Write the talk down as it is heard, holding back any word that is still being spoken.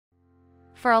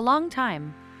For a long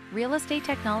time, real estate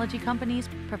technology companies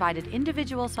provided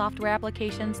individual software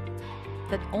applications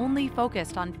that only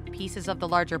focused on pieces of the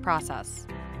larger process.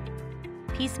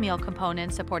 Piecemeal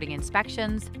components supporting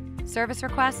inspections, service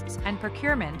requests, and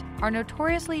procurement are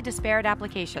notoriously disparate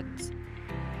applications,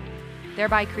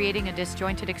 thereby creating a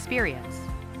disjointed experience.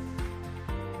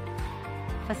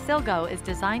 FacilGo is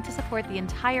designed to support the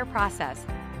entire process,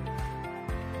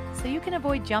 so you can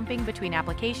avoid jumping between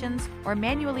applications or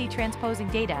manually transposing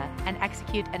data and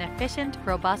execute an efficient,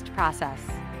 robust process.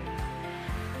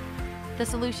 The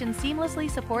solution seamlessly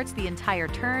supports the entire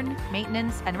turn,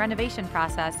 maintenance, and renovation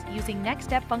process using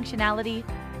next-step functionality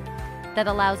that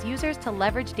allows users to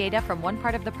leverage data from one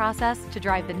part of the process to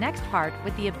drive the next part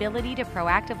with the ability to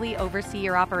proactively oversee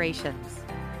your operations.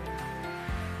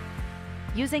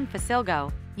 Using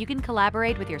FacilGo, you can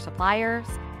collaborate with your suppliers,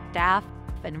 staff,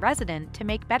 and resident to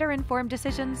make better informed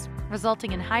decisions,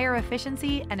 resulting in higher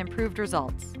efficiency and improved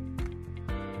results.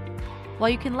 While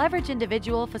you can leverage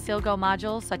individual FacilGo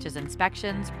modules such as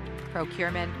inspections,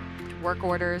 procurement, work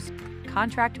orders,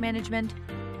 contract management,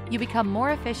 you become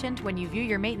more efficient when you view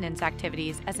your maintenance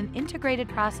activities as an integrated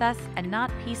process and not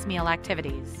piecemeal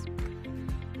activities.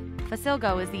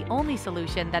 FacilGo is the only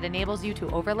solution that enables you to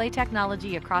overlay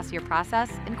technology across your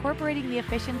process, incorporating the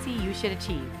efficiency you should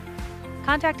achieve.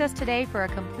 Contact us today for a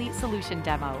complete solution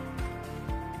demo.